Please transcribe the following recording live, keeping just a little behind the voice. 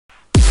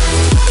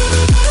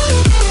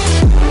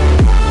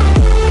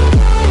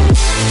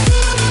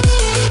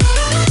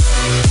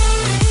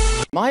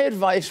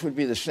advice would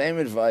be the same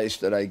advice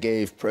that I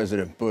gave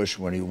President Bush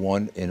when he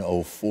won in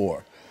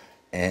 '04,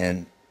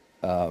 and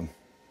kind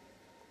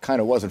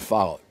of wasn't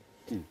followed.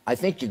 I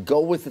think you go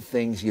with the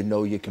things you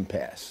know you can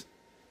pass.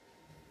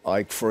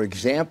 Like, for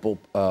example,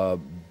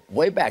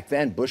 way back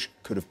then, Bush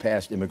could have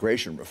passed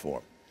immigration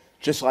reform,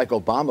 just like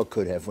Obama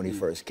could have when he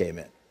first came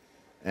in.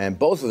 And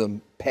both of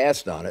them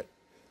passed on it,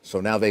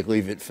 so now they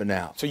leave it for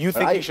now. So you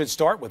think he should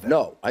start with it?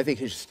 No, I think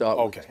he should start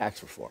with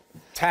tax reform.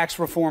 Tax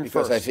reform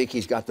because first. I think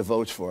he's got the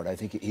votes for it. I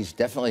think he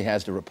definitely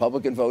has the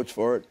Republican votes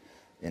for it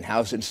in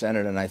House and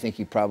Senate, and I think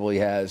he probably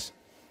has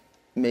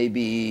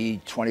maybe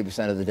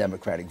 20% of the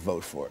Democratic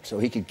vote for it. So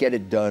he could get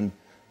it done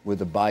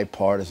with a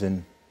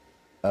bipartisan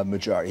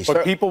majority.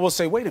 But people will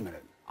say, wait a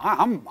minute,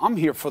 I'm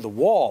here for the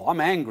wall.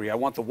 I'm angry. I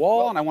want the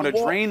wall, and I want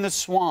to drain the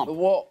swamp. The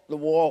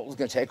wall is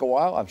going to take a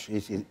while. I'm sure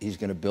he's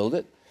going to build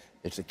it.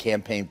 It's a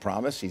campaign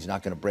promise. He's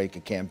not going to break a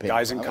campaign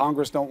Guys promise. in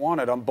Congress don't want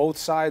it. On both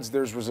sides,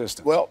 there's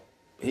resistance. Well,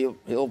 he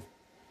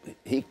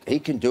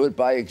can do it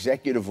by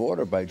executive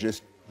order, by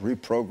just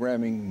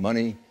reprogramming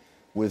money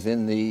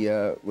within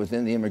the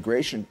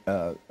immigration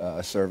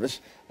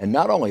service. And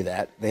not only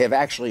that, they have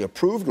actually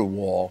approved a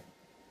wall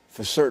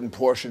for certain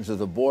portions of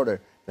the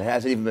border that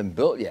hasn't even been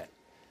built yet.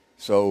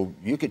 So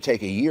you could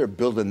take a year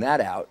building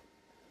that out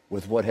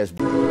with what has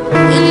been.